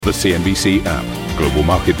The CNBC app. Global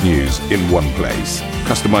market news in one place.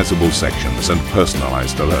 Customizable sections and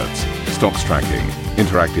personalized alerts. Stocks tracking,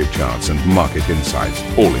 interactive charts and market insights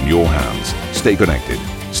all in your hands. Stay connected.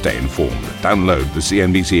 Stay informed. Download the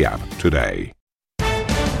CNBC app today.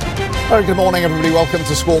 Very good morning, everybody. Welcome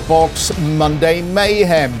to Squawk Box Monday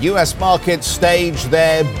Mayhem. US markets stage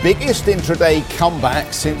their biggest intraday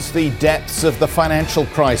comeback since the depths of the financial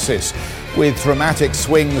crisis, with dramatic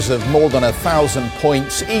swings of more than 1,000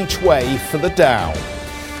 points each way for the Dow.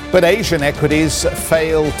 But Asian equities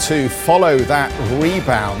fail to follow that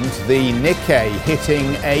rebound, the Nikkei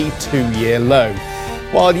hitting a two-year low,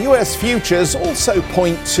 while US futures also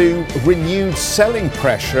point to renewed selling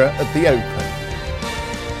pressure at the open.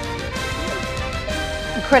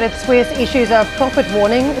 Credit Suisse issues a profit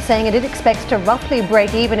warning, saying it expects to roughly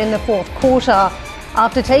break even in the fourth quarter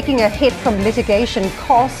after taking a hit from litigation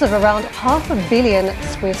costs of around $500 million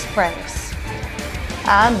Swiss francs.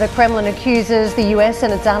 And the Kremlin accuses the US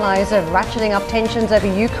and its allies of ratcheting up tensions over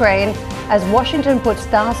Ukraine as Washington puts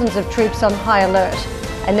thousands of troops on high alert.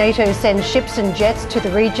 And NATO sends ships and jets to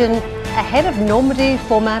the region ahead of Normandy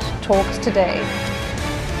format talks today.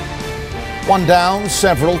 One down,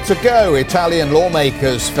 several to go. Italian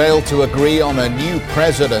lawmakers failed to agree on a new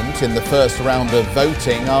president in the first round of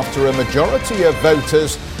voting after a majority of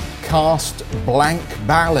voters cast blank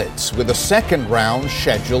ballots, with a second round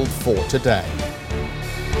scheduled for today.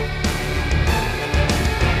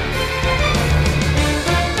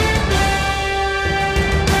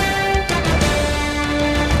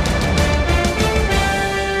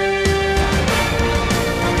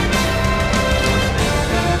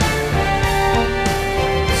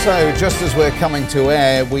 So, just as we're coming to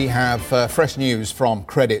air, we have fresh news from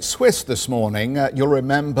Credit Suisse this morning. You'll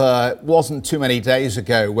remember it wasn't too many days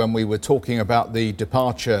ago when we were talking about the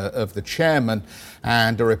departure of the chairman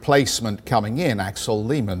and a replacement coming in, Axel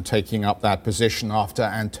Lehmann taking up that position after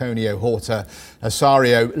Antonio Horta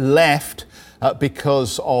Osorio left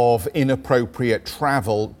because of inappropriate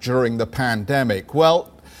travel during the pandemic. Well,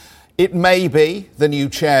 it may be the new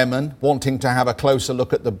chairman wanting to have a closer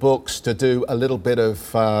look at the books to do a little bit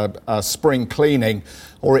of spring cleaning,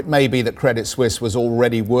 or it may be that Credit Suisse was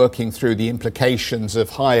already working through the implications of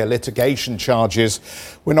higher litigation charges.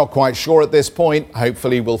 We're not quite sure at this point.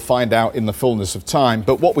 Hopefully we'll find out in the fullness of time.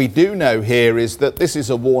 But what we do know here is that this is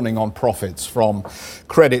a warning on profits from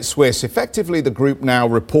Credit Suisse. Effectively, the group now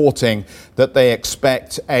reporting that they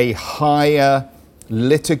expect a higher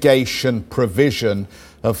litigation provision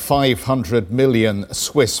of 500 million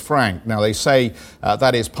Swiss franc. Now, they say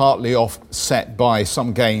that is partly offset by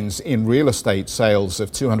some gains in real estate sales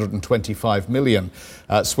of 225 million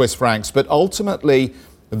Swiss francs. But ultimately,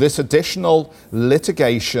 this additional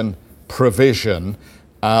litigation provision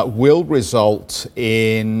will result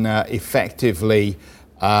in effectively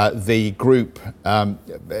the group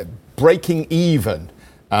breaking even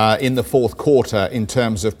in the fourth quarter in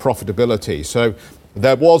terms of profitability. So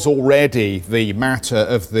there was already the matter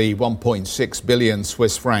of the 1.6 billion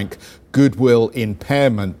Swiss franc goodwill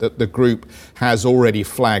impairment that the group has already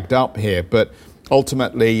flagged up here. But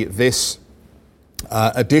ultimately, this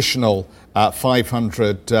additional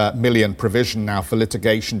 500 million provision now for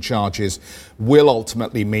litigation charges will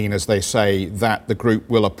ultimately mean, as they say, that the group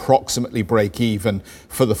will approximately break even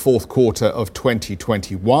for the fourth quarter of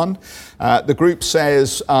 2021. The group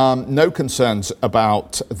says no concerns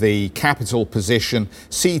about the capital position.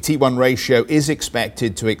 CET1 ratio is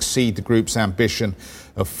expected to exceed the group's ambition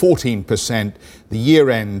of 14%. The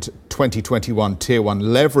year-end 2021 Tier 1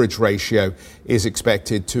 leverage ratio is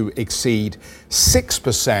expected to exceed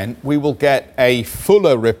 6%. We will get a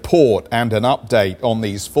fuller report and an update on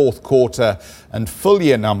these fourth quarter and full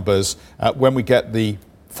year numbers when we get the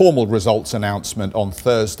formal results announcement on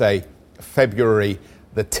Thursday, February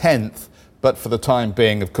the 10th. But for the time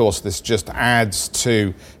being, of course, this just adds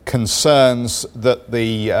to concerns that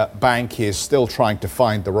the bank is still trying to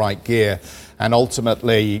find the right gear. And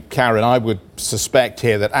ultimately, Karen, I would suspect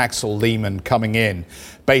here that Axel Lehmann coming in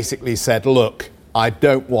basically said, look, I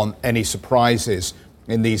don't want any surprises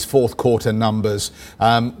in these fourth quarter numbers.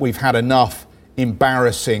 We've had enough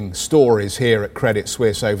embarrassing stories here at Credit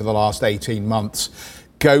Suisse over the last 18 months.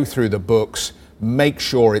 Go through the books, make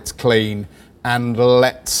sure it's clean, and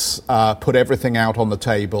let's put everything out on the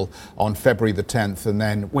table on February the 10th, and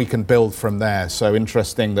then we can build from there. So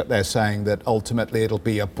interesting that they're saying that ultimately it'll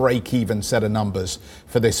be a break-even set of numbers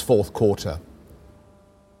for this fourth quarter.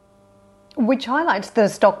 Which highlights the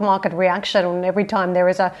stock market reaction every time there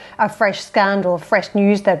is a fresh scandal, fresh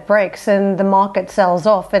news that breaks and the market sells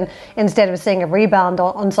off. And instead of seeing a rebound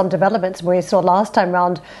on some developments we saw last time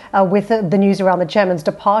round with the news around the chairman's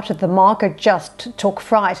departure, the market just took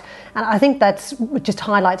fright. And I think that's just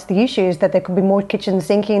highlights the issues that there could be more kitchen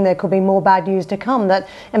sinking, there could be more bad news to come, that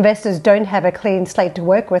investors don't have a clean slate to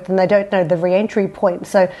work with and they don't know the re-entry point.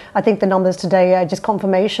 So I think the numbers today are just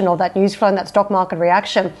confirmation of that news flow and that stock market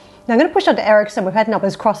reaction. Now I'm going to push on to Ericsson. We've had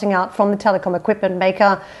numbers crossing out from the telecom equipment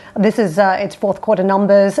maker. This is its fourth quarter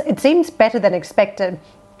numbers. It seems better than expected.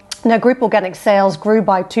 Now, group organic sales grew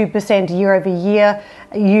by 2% year over year.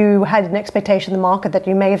 You had an expectation in the market that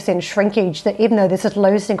you may have seen shrinkage, that even though this is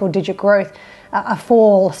low single-digit growth,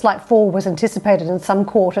 slight fall was anticipated in some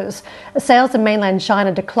quarters. Sales in mainland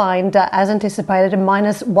China declined as anticipated,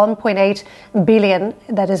 minus 1.8 billion.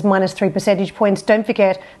 That is minus 3 percentage points. Don't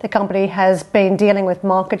forget, the company has been dealing with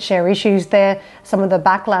market share issues there. Some of the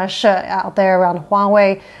backlash out there around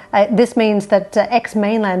Huawei. This means that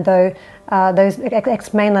ex-mainland, though, those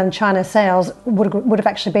ex-mainland China sales would have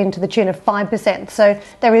actually been to the tune of 5%. So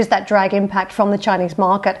there is that drag impact from the Chinese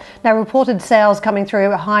market. Now, reported sales coming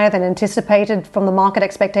through are higher than anticipated from the market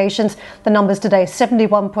expectations. The numbers today,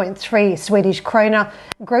 71.3 Swedish krona.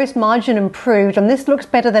 Gross margin improved, and this looks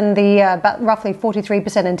better than the about roughly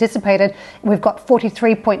 43% anticipated. We've got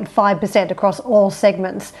 43.5% across all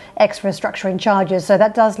segments, ex restructuring charges. So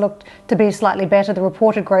that does look to be slightly better. The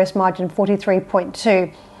reported gross margin,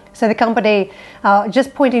 43.2%. So the company,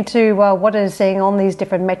 just pointing to what it is seeing on these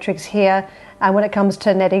different metrics here, and when it comes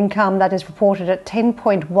to net income, that is reported at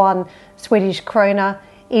 10.1 Swedish krona,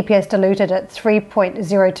 EPS diluted at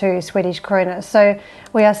 3.02 Swedish krona. So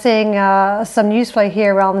we are seeing some news flow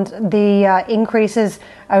here around the increases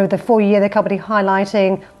over the full year. The company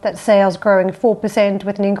highlighting that sales growing 4%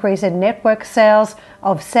 with an increase in network sales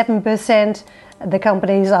of 7%. The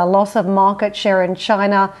company's loss of market share in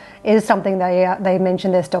China is something they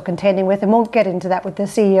mentioned they're still contending with, and we'll get into that with the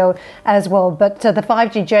CEO as well. But the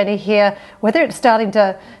 5G journey here, whether it's starting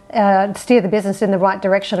to steer the business in the right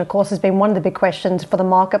direction, of course, has been one of the big questions for the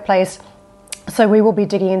marketplace. So we will be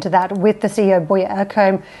digging into that with the CEO, Börje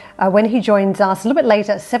Ekholm, when he joins us a little bit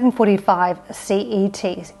later, 7:45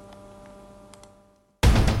 CET.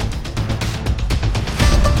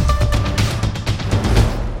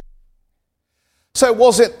 So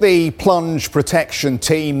was it the plunge protection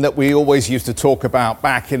team that we always used to talk about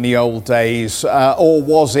back in the old days, or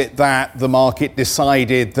was it that the market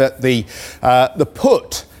decided that the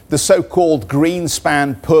put, the so-called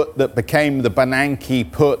Greenspan put that became the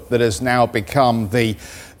Bernanke put that has now become the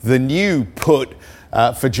new put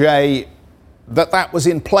for Jay, that was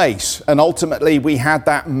in place, and ultimately we had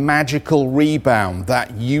that magical rebound,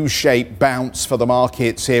 that U-shaped bounce for the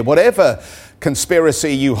markets here. Whatever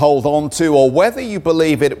conspiracy you hold on to, or whether you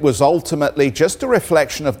believe it was ultimately just a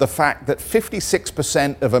reflection of the fact that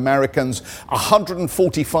 56% of Americans,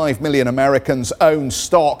 145 million Americans own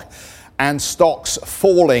stock, and stocks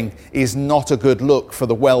falling is not a good look for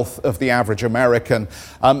the wealth of the average American.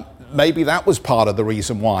 Maybe that was part of the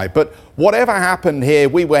reason why. But whatever happened here,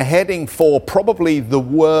 we were heading for probably the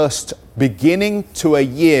worst beginning to a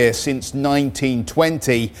year since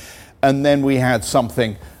 1920. And then we had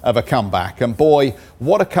something of a comeback. And boy,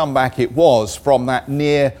 what a comeback it was from that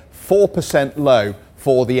near 4% low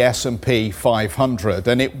for the S&P 500.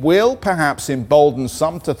 And it will perhaps embolden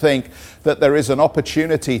some to think that there is an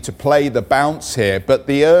opportunity to play the bounce here. But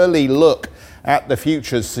the early look at the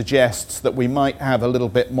futures suggests that we might have a little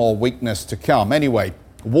bit more weakness to come. Anyway,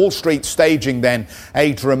 Wall Street staging then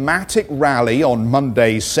a dramatic rally on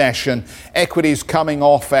Monday's session. Equities coming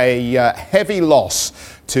off a heavy loss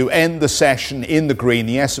to end the session in the green.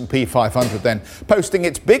 The S&P 500 then posting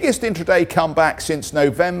its biggest intraday comeback since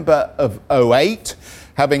November of 2008,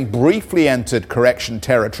 having briefly entered correction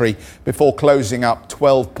territory before closing up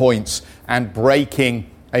 12 points and breaking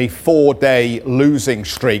a 4-day losing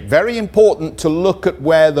streak. Very important to look at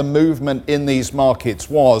where the movement in these markets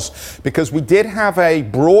was, because we did have a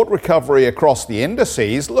broad recovery across the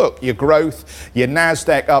indices. Look, your growth, your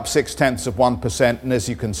NASDAQ up 0.6%, and as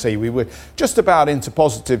you can see, we were just about into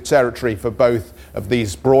positive territory for both of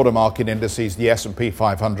these broader market indices, the S&P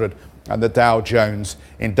 500 and the Dow Jones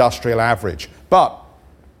Industrial Average. But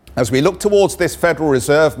as we look towards this Federal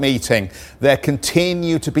Reserve meeting, there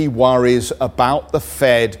continue to be worries about the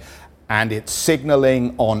Fed and it's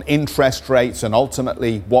signaling on interest rates and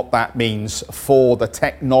ultimately what that means for the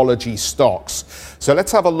technology stocks. So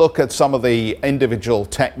let's have a look at some of the individual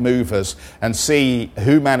tech movers and see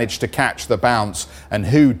who managed to catch the bounce and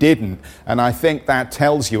who didn't. And I think that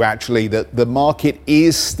tells you actually that the market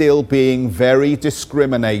is still being very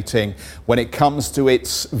discriminating when it comes to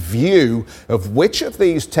its view of which of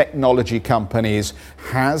these technology companies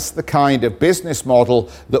has the kind of business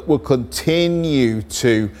model that will continue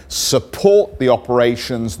to support the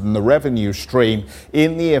operations and the revenue stream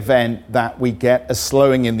in the event that we get a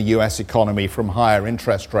slowing in the US economy from higher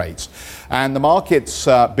interest rates. And the market's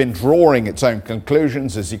been drawing its own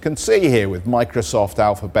conclusions, as you can see here, with Microsoft,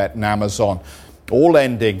 Alphabet and Amazon all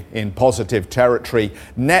ending in positive territory.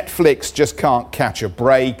 Netflix just can't catch a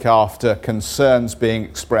break after concerns being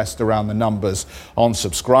expressed around the numbers on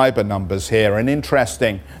subscriber numbers here. And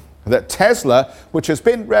interesting that Tesla, which has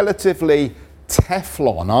been relatively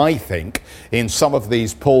Teflon, I think, in some of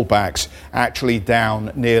these pullbacks, actually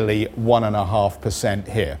down nearly 1.5%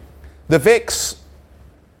 here. The VIX,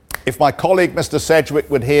 if my colleague Mr. Sedgwick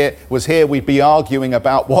was here, we'd be arguing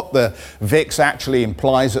about what the VIX actually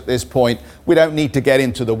implies at this point. We don't need to get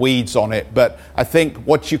into the weeds on it, but I think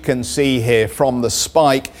what you can see here from the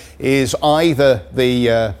spike is either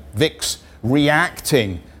the VIX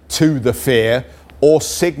reacting to the fear or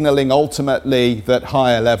signaling ultimately that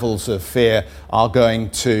higher levels of fear are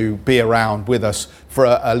going to be around with us for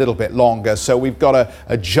a little bit longer. So we've got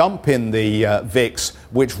a jump in the VIX,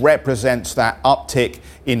 which represents that uptick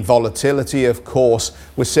in volatility, of course.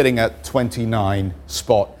 We're sitting at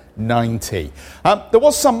 29.90. There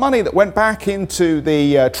was some money that went back into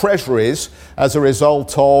the treasuries as a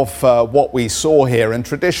result of what we saw here. And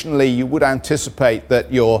traditionally, you would anticipate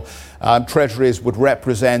that your treasuries would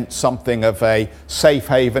represent something of a safe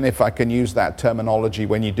haven, if I can use that terminology,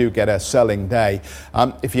 when you do get a selling day.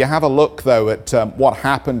 If you have a look, though, at what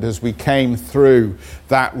happened as we came through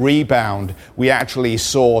that rebound, we actually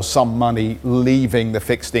saw some money leaving the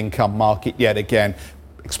fixed income market yet again.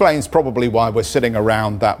 Explains probably why we're sitting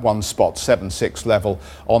around that 1.76 level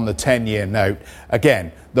on the 10-year note.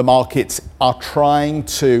 Again, the markets are trying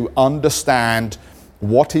to understand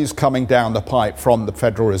what is coming down the pipe from the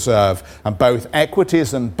Federal Reserve, and both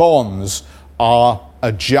equities and bonds are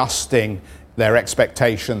adjusting their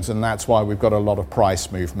expectations, and that's why we've got a lot of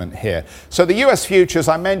price movement here. So the US futures,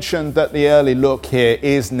 I mentioned that the early look here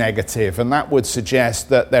is negative, and that would suggest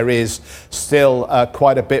that there is still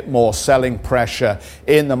quite a bit more selling pressure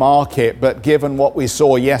in the market. But given what we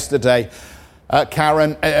saw yesterday,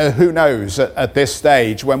 Karen, who knows at this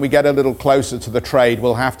stage? When we get a little closer to the trade,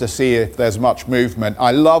 we'll have to see if there's much movement.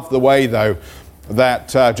 I love the way, though, that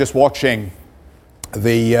just watching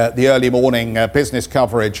the early morning business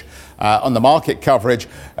coverage on the market coverage,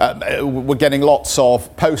 we're getting lots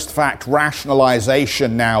of post-fact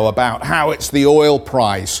rationalization now about how it's the oil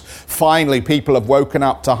price. Finally, people have woken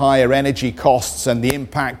up to higher energy costs and the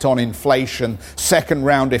impact on inflation, second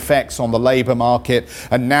round effects on the labor market,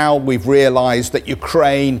 and now we've realized that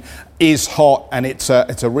Ukraine is hot and it's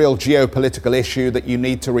a real geopolitical issue that you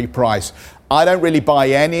need to reprice. I don't really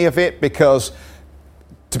buy any of it because,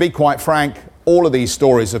 to be quite frank, all of these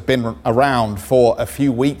stories have been around for a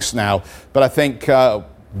few weeks now, but I think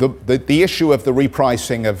the issue of the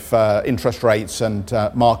repricing of interest rates and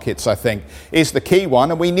markets, I think, is the key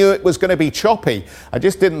one, and we knew it was going to be choppy. I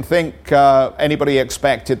just didn't think anybody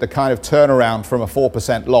expected the kind of turnaround from a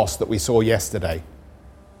 4% loss that we saw yesterday.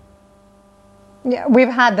 Yeah, we've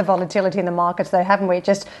had the volatility in the markets, though, haven't we? It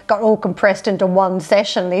just got all compressed into one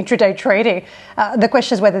session, the intraday trading. The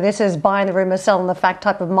question is whether this is buying the rumour, selling the fact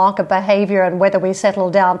type of market behaviour, and whether we settle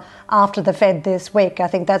down after the Fed this week. I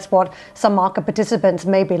think that's what some market participants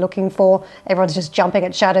may be looking for. Everyone's just jumping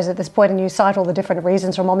at shadows at this point, and you cite all the different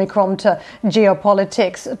reasons, from Omicron to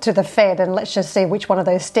geopolitics to the Fed, and let's just see which one of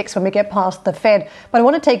those sticks when we get past the Fed. But I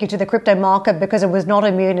want to take you to the crypto market because it was not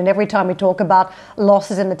immune, and every time we talk about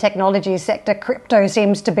losses in the technology sector, crypto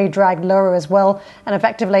seems to be dragged lower as well. And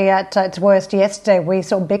effectively at its worst yesterday, we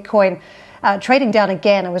saw Bitcoin trading down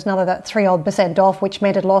again. It was another 3% off, which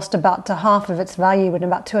meant it lost about half of its value in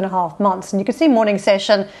about 2.5 months. And you can see morning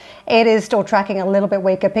session, it is still tracking a little bit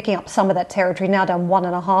weaker, picking up some of that territory, now down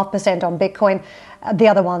 1.5% on Bitcoin. The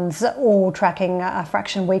other ones all tracking a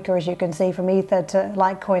fraction weaker, as you can see, from Ether to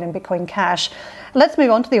Litecoin and Bitcoin Cash. Let's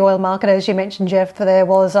move on to the oil market. As you mentioned, Jeff, there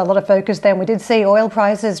was a lot of focus there. We did see oil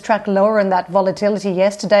prices track lower in that volatility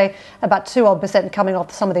yesterday, about 2% coming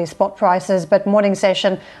off some of these spot prices. But morning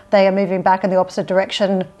session, they are moving back in the opposite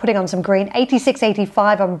direction, putting on some green.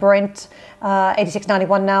 86.85 on Brent,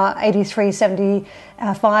 86.91 now,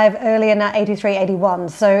 83.75 earlier, now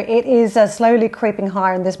 83.81. So it is slowly creeping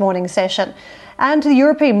higher in this morning session. And to the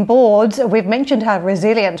European boards, we've mentioned how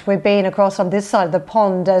resilient we've been across on this side of the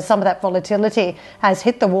pond. Some of that volatility has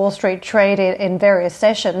hit the Wall Street trade in various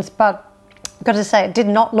sessions, but I've got to say, it did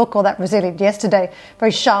not look all that resilient yesterday. Very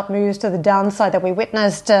sharp moves to the downside that we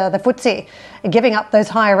witnessed. The FTSE giving up those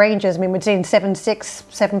higher ranges. I mean, we've seen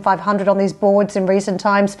 7,600, 7,500 on these boards in recent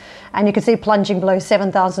times, and you can see plunging below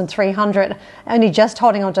 7,300. Only just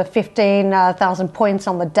holding on to 15,000 points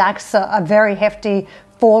on the DAX. A very hefty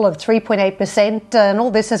fall of 3.8%, and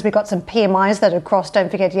all this as we got some PMIs that had crossed,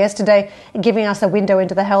 don't forget, yesterday, giving us a window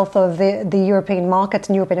into the health of the European markets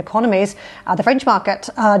and European economies. The French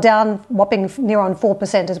market down whopping near on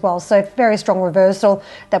 4% as well, so very strong reversal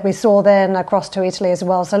that we saw then across to Italy as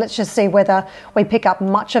well. So let's just see whether we pick up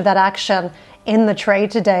much of that action in the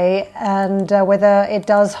trade today, and whether it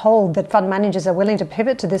does hold that fund managers are willing to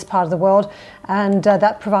pivot to this part of the world, and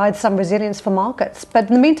that provides some resilience for markets. But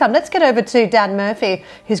in the meantime, let's get over to Dan Murphy,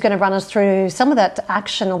 who's going to run us through some of that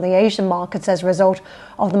action on the Asian markets as a result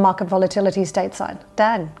of the market volatility stateside.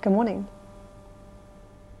 Dan, good morning.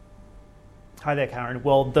 Hi there, Karen.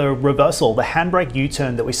 Well, the reversal, the handbrake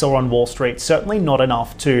U-turn that we saw on Wall Street, certainly not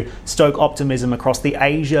enough to stoke optimism across the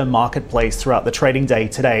Asia marketplace throughout the trading day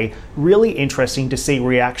today. Really interesting to see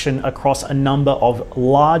reaction across a number of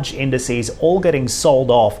large indices all getting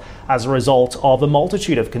sold off as a result of a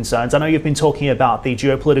multitude of concerns. I know you've been talking about the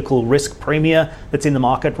geopolitical risk premium that's in the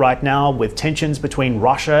market right now, with tensions between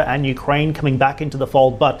Russia and Ukraine coming back into the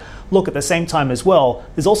fold. But look, at the same time as well,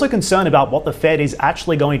 there's also concern about what the Fed is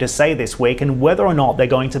actually going to say this week and whether or not they're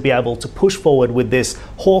going to be able to push forward with this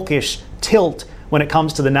hawkish tilt when it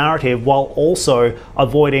comes to the narrative, while also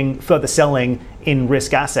avoiding further selling in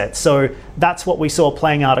risk assets. So that's what we saw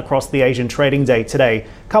playing out across the Asian trading day today.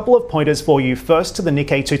 Couple of pointers for you. First to the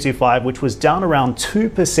Nikkei 225, which was down around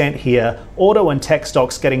 2% here. Auto and tech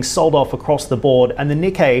stocks getting sold off across the board, and the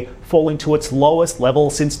Nikkei falling to its lowest level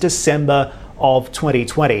since December of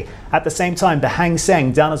 2020. At the same time, the Hang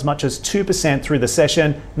Seng down as much as 2% through the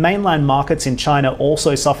session. Mainland markets in China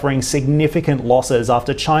also suffering significant losses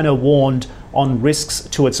after China warned on risks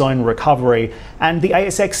to its own recovery. And the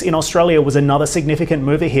ASX in Australia was another significant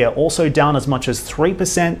mover here, also down as much as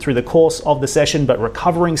 3% through the course of the session, but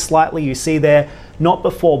recovering slightly, you see there, not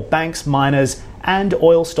before banks, miners, and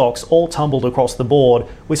oil stocks all tumbled across the board.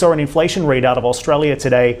 We saw an inflation readout of Australia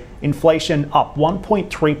today. Inflation up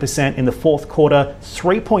 1.3% in the fourth quarter,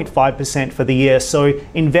 3.5% for the year. So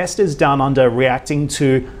investors down under reacting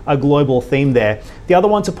to a global theme there. The other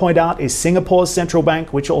one to point out is Singapore's central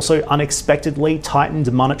bank, which also unexpectedly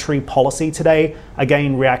tightened monetary policy today,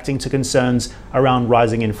 again reacting to concerns around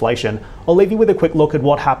rising inflation. I'll leave you with a quick look at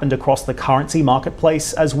what happened across the currency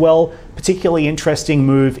marketplace as well. Particularly interesting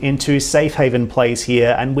move into safe haven plays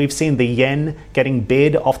here, and we've seen the yen getting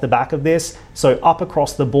bid off the back of this, so up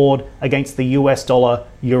across the board against the US dollar,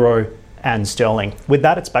 euro and sterling. With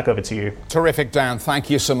that, it's back over to you. Terrific, Dan.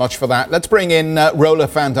 Thank you so much for that. Let's bring in Roelof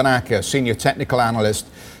van den Akker, Senior Technical Analyst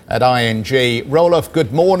at ING. Roelof,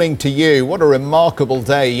 good morning to you. What a remarkable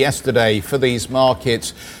day yesterday for these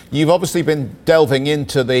markets. You've obviously been delving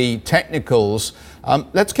into the technicals.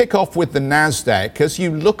 Let's kick off with the NASDAQ. As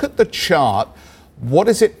you look at the chart, what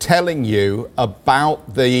is it telling you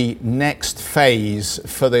about the next phase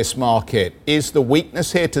for this market? Is the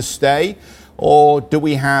weakness here to stay, or do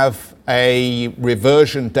we have a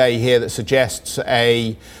reversion day here that suggests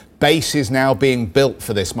a base is now being built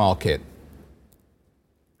for this market?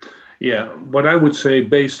 Yeah, what I would say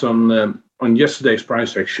based on yesterday's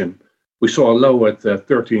price action, we saw a low at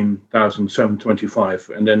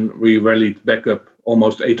 13,725, and then we rallied back up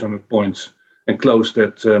almost 800 points and closed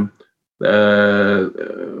at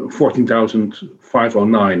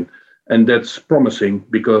 14,509. And that's promising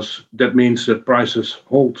because that means that prices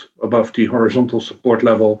hold above the horizontal support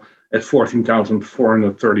level at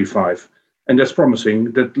 14,435. And that's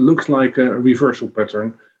promising. That looks like a reversal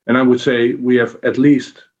pattern. And I would say we have at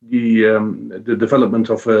least the development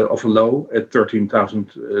of a low at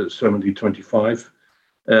 13,070.25,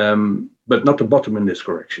 but not the bottom in this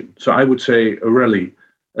correction. So I would say a rally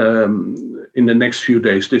in the next few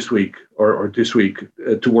days, this week or this week,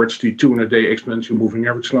 towards the 200-day exponential moving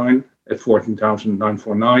average line at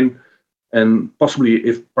 14,949, and possibly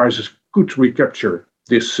if prices could recapture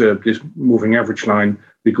this moving average line,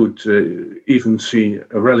 we could even see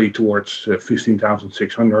a rally towards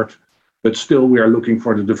 15,600. But still, we are looking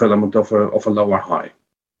for the development of a lower high.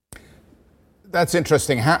 That's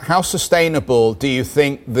interesting. How sustainable do you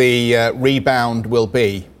think the rebound will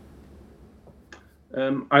be?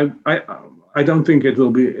 I don't think it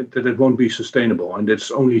will be that it won't be sustainable, and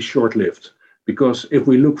it's only short-lived. Because if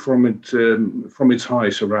we look from its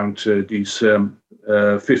highs around these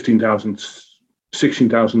 15,000,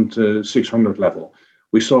 16,600 level,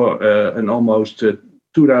 we saw an almost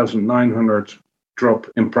 2,900 drop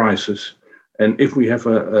in prices. And if we have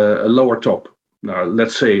a lower top, now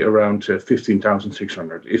let's say around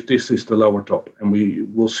 15,600, if this is the lower top, and we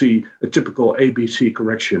will see a typical ABC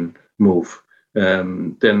correction move,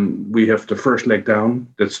 then we have the first leg down,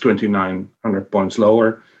 that's 2,900 points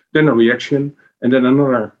lower, then a reaction, and then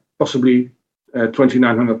another possibly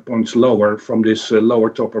 2,900 points lower from this lower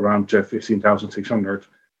top around 15,600.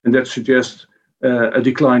 And that suggests a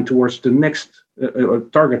decline towards the next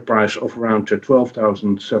target price of around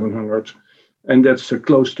 12,700. And that's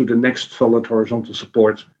close to the next solid horizontal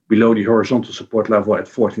support below the horizontal support level at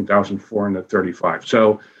 14,435.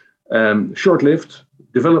 So short-lived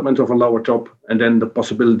development of a lower top, and then the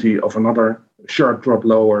possibility of another sharp drop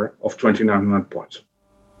lower of 2,900 points.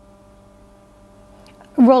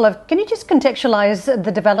 Roelof, can you just contextualise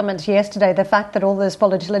the developments yesterday, the fact that all this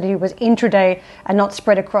volatility was intraday and not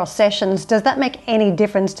spread across sessions? Does that make any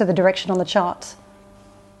difference to the direction on the charts?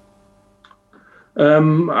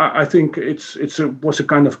 I think it was a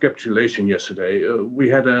kind of capitulation yesterday. We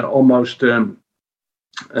had almost a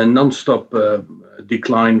non-stop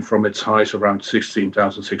decline from its highs around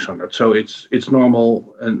 16,600. So it's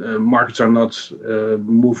normal, and markets are not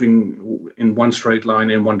moving in one straight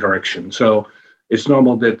line in one direction. So it's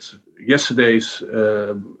normal that yesterday's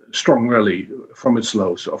strong rally from its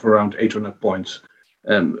lows of around 800 points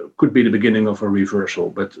could be the beginning of a reversal.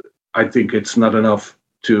 But I think it's not enough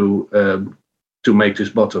to make this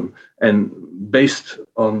bottom. And based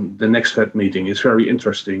on the next Fed meeting, it's very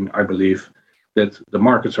interesting, I believe, that the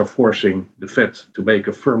markets are forcing the Fed to make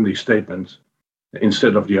a firmly statement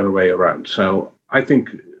instead of the other way around. So I think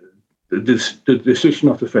the decision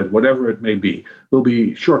of the Fed, whatever it may be, will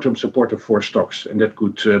be short-term supportive for stocks, and that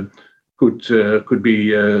could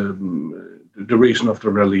be the reason of the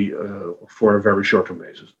rally for a very short-term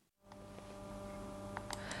basis.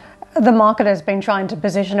 The market has been trying to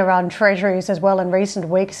position around treasuries as well in recent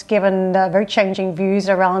weeks, given very changing views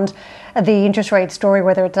around the interest rate story,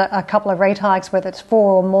 whether it's a couple of rate hikes, whether it's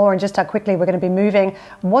 4 or more, and just how quickly we're going to be moving.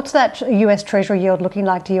 What's that US Treasury yield looking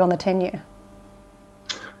like to you on the 10-year?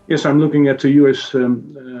 Yes, I'm looking at the US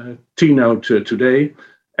T-note today,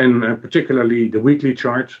 and particularly the weekly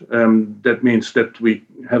chart. That means that we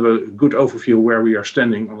have a good overview where we are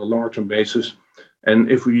standing on a longer-term basis.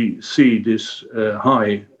 And if we see this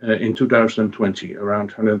high in 2020,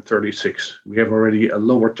 around 136, we have already a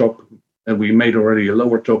lower top, and we made already a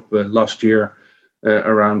lower top last year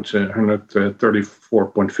around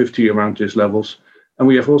 134.50, around these levels. And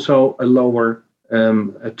we have also a lower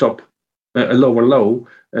top, a lower low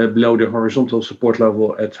below the horizontal support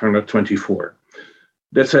level at 124.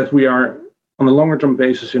 That said, we are on a longer term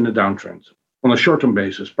basis in a downtrend. On a short-term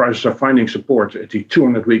basis, prices are finding support at the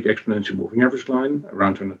 200-week exponential moving average line,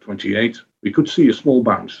 around 128. We could see a small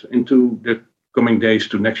bounce into the coming days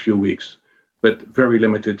to next few weeks, but very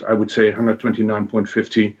limited. I would say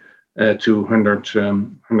 129.50 to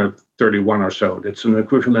 131 or so. That's an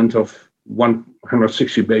equivalent of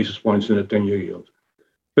 160 basis points in the 10-year yield.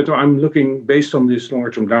 But I'm looking, based on this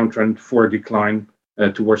longer-term downtrend, for a decline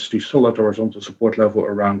towards the solid horizontal support level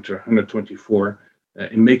around 124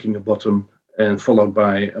 in making a bottom, and followed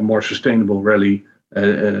by a more sustainable rally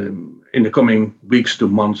in the coming weeks to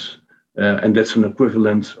months. And that's an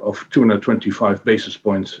equivalent of 225 basis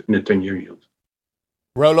points in the 10-year yield.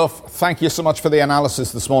 Roelof, thank you so much for the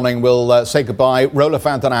analysis this morning. We'll say goodbye. Roelof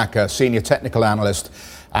van den Akker, Senior Technical Analyst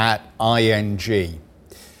at ING.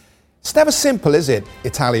 It's never simple, is it,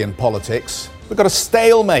 Italian politics? We've got a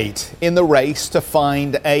stalemate in the race to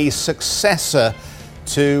find a successor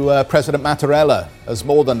to President Mattarella, as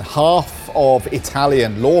more than half of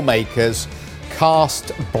Italian lawmakers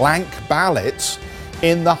cast blank ballots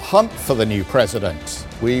in the hunt for the new president.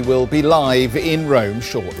 We will be live in Rome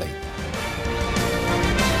shortly.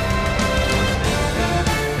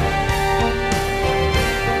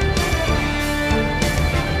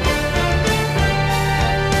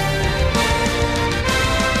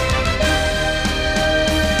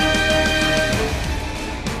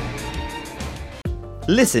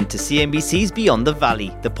 Listen to CNBC's Beyond the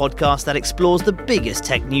Valley, the podcast that explores the biggest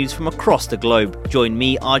tech news from across the globe. Join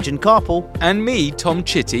me, Arjun Karpal. And me, Tom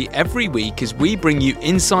Chitty, every week as we bring you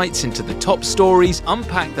insights into the top stories,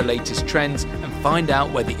 unpack the latest trends, and find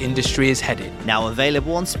out where the industry is headed. Now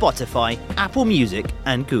available on Spotify, Apple Music,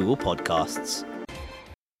 and Google Podcasts.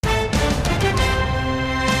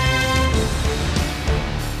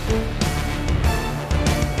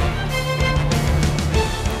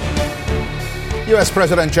 US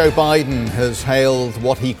President Joe Biden has hailed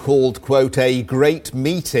what he called, quote, a great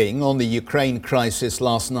meeting on the Ukraine crisis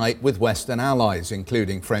last night with Western allies,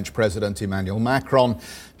 including French President Emmanuel Macron,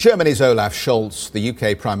 Germany's Olaf Scholz, the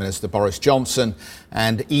UK Prime Minister Boris Johnson,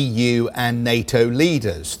 and EU and NATO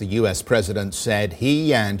leaders. The US President said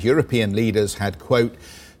he and European leaders had, quote,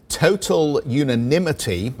 total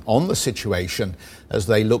unanimity on the situation as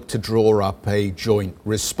they look to draw up a joint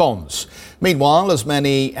response. Meanwhile, as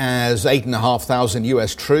many as 8,500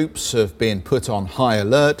 US troops have been put on high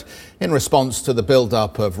alert in response to the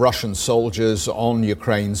build-up of Russian soldiers on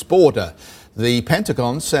Ukraine's border. The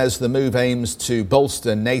Pentagon says the move aims to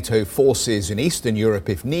bolster NATO forces in Eastern Europe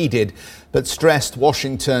if needed, but stressed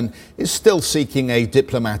Washington is still seeking a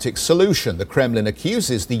diplomatic solution. The Kremlin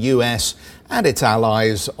accuses the US and its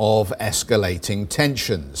allies of escalating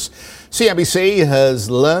tensions. CNBC has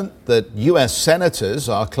learnt that US senators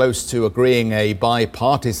are close to agreeing a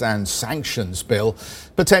bipartisan sanctions bill.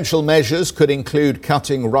 Potential measures could include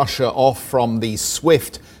cutting Russia off from the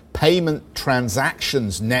SWIFT payment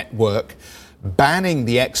transactions network, banning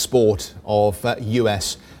the export of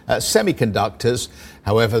US semiconductors.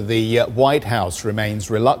 However, the White House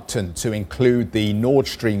remains reluctant to include the Nord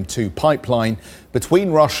Stream 2 pipeline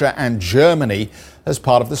between Russia and Germany as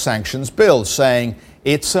part of the sanctions bill, saying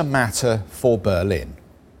it's a matter for Berlin.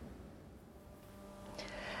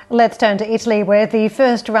 Let's turn to Italy, where the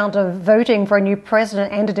first round of voting for a new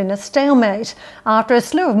president ended in a stalemate after a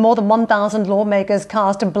slew of more than 1,000 lawmakers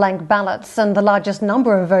cast blank ballots, and the largest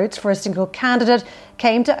number of votes for a single candidate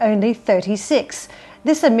came to only 36.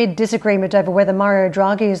 This amid disagreement over whether Mario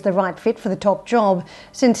Draghi is the right fit for the top job,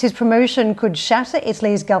 since his promotion could shatter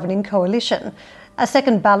Italy's governing coalition. A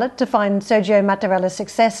second ballot to find Sergio Mattarella's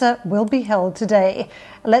successor will be held today.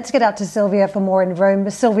 Let's get out to Silvia for more in Rome.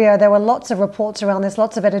 Silvia, there were lots of reports around this,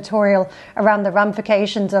 lots of editorial around the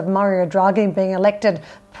ramifications of Mario Draghi being elected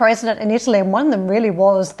president in Italy. And one of them really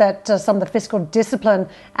was that some of the fiscal discipline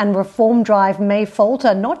and reform drive may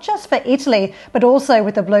falter, not just for Italy, but also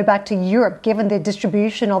with the blowback to Europe, given the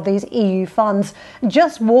distribution of these EU funds.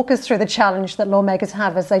 Just walk us through the challenge that lawmakers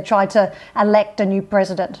have as they try to elect a new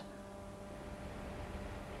president.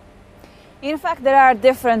 In fact, there are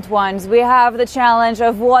different ones. We have the challenge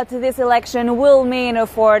of what this election will mean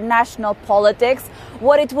for national politics,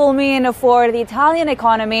 what it will mean for the Italian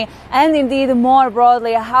economy, and indeed more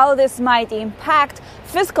broadly how this might impact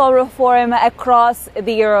fiscal reform across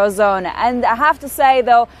the Eurozone. And I have to say,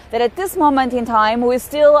 though, that at this moment in time, we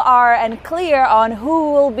still are unclear on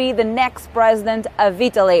who will be the next president of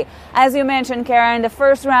Italy. As you mentioned, Karen, the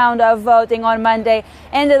first round of voting on Monday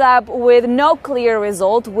ended up with no clear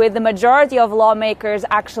result, with the majority of lawmakers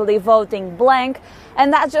actually voting blank.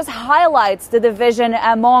 And that just highlights the division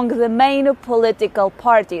among the main political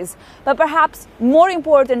parties. But perhaps more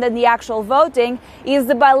important than the actual voting is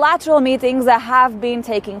the bilateral meetings that have been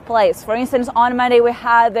taking place. For instance, on Monday we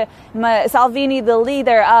had Salvini, the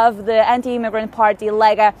leader of the anti-immigrant party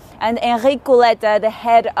Lega, and Enrico Letta, the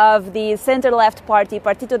head of the center-left party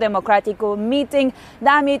Partito Democratico, meeting.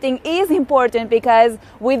 That meeting is important because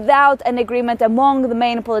without an agreement among the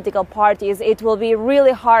main political parties, it will be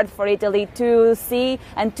really hard for Italy to see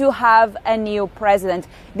and to have a new president.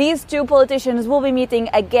 These two politicians will be meeting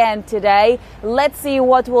again today. Let's see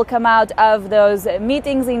what will come out of those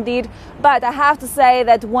meetings indeed. But I have to say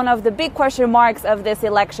that one of the big question marks of this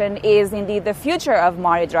election is indeed the future of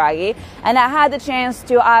Mario Draghi. And I had the chance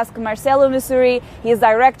to ask Marcello Missuri, he's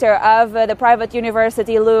director of the private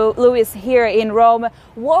university LUISS here in Rome,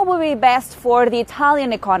 what would be best for the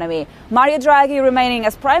Italian economy? Mario Draghi remaining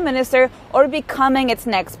as prime minister or becoming its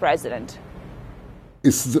next president?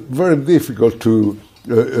 It's very difficult to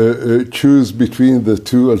choose between the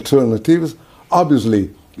two alternatives. Obviously,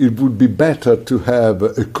 it would be better to have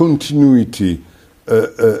a continuity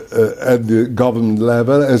at the government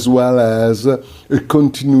level, as well as a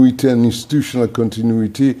continuity, an institutional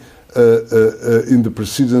continuity in the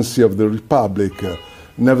presidency of the Republic.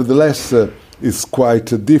 Nevertheless, it's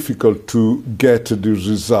quite difficult to get the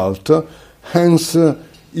result. Hence,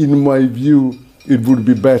 in my view, it would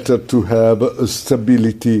be better to have a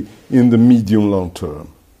stability in the medium-long term.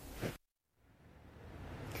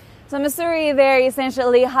 So Messuri there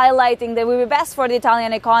essentially highlighting that it would be best for the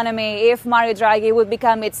Italian economy if Mario Draghi would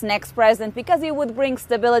become its next president because it would bring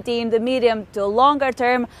stability in the medium to longer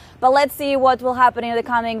term. But let's see what will happen in the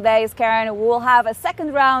coming days, Karen. We'll have a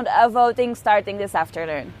second round of voting starting this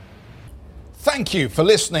afternoon. Thank you for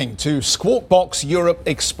listening to Squawk Box Europe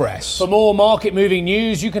Express. For more market-moving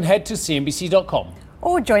news, you can head to cnbc.com.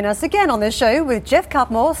 Or join us again on the show with Jeff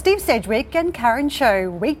Cutmore, Steve Sedgwick and Karen Cho,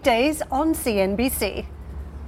 weekdays on CNBC.